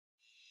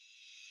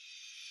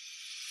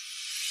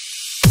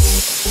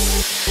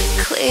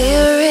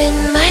clear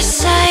in my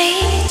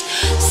sight,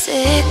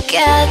 sick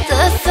at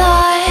the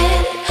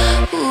thought.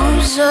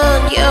 Who's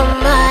on your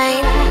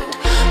mind?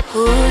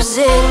 Who's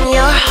in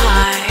your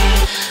heart?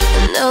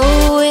 No,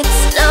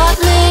 it's not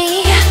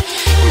me,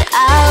 and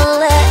I'll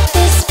let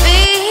this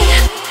be.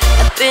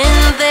 I've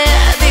been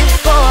there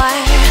before,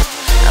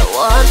 I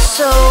want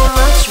so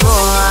much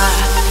more.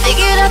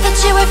 Figured out that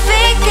you were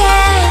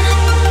faking,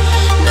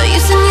 no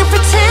use in you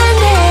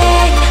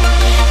pretending.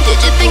 Did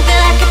you think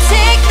that I could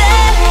take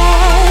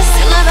this?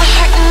 Still have a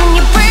heart and then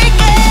you break it.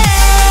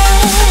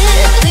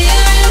 Clear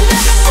in the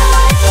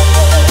sight,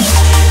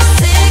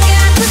 sick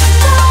at the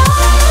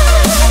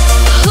thought.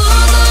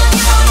 Who's on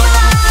your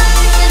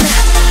mind?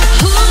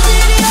 Who's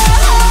in your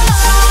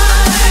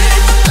heart?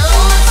 No,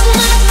 it's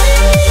not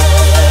me,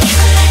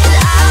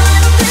 and I'll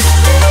let this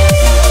be.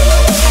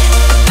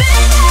 I've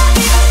been there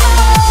before,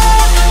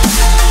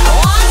 I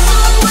want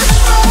so much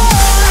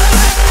more.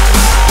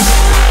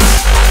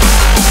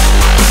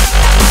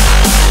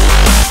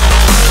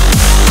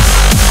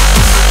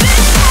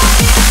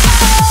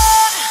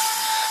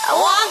 I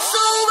want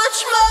so much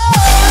more.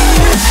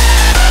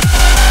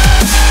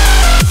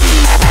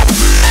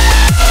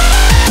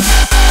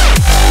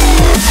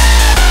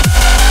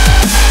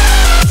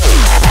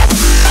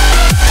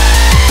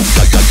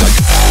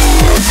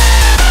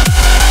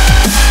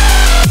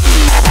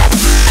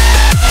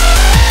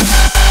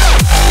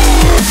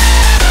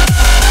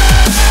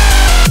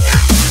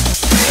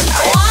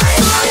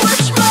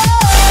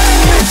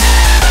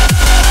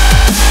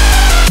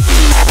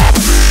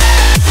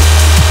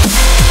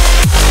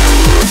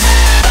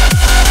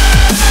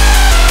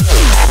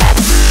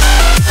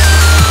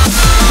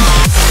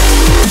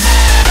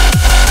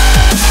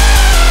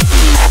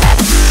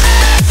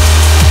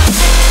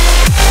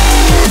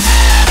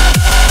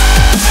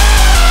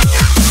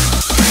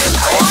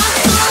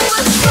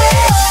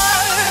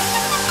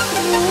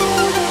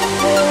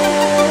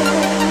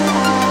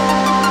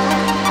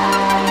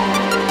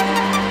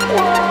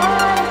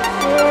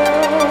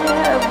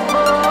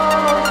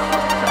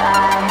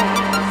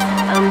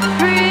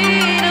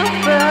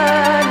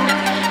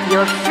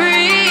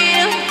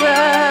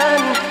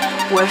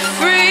 We're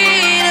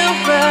free to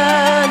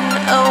run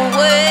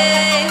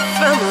away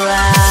from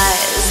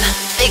lies.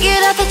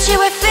 Figured out that you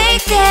were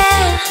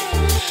faking,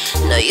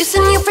 no use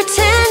in you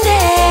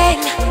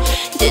pretending.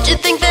 Did you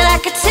think that I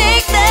could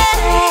take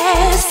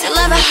this? Still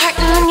have a heart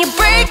and then you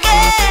break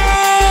it.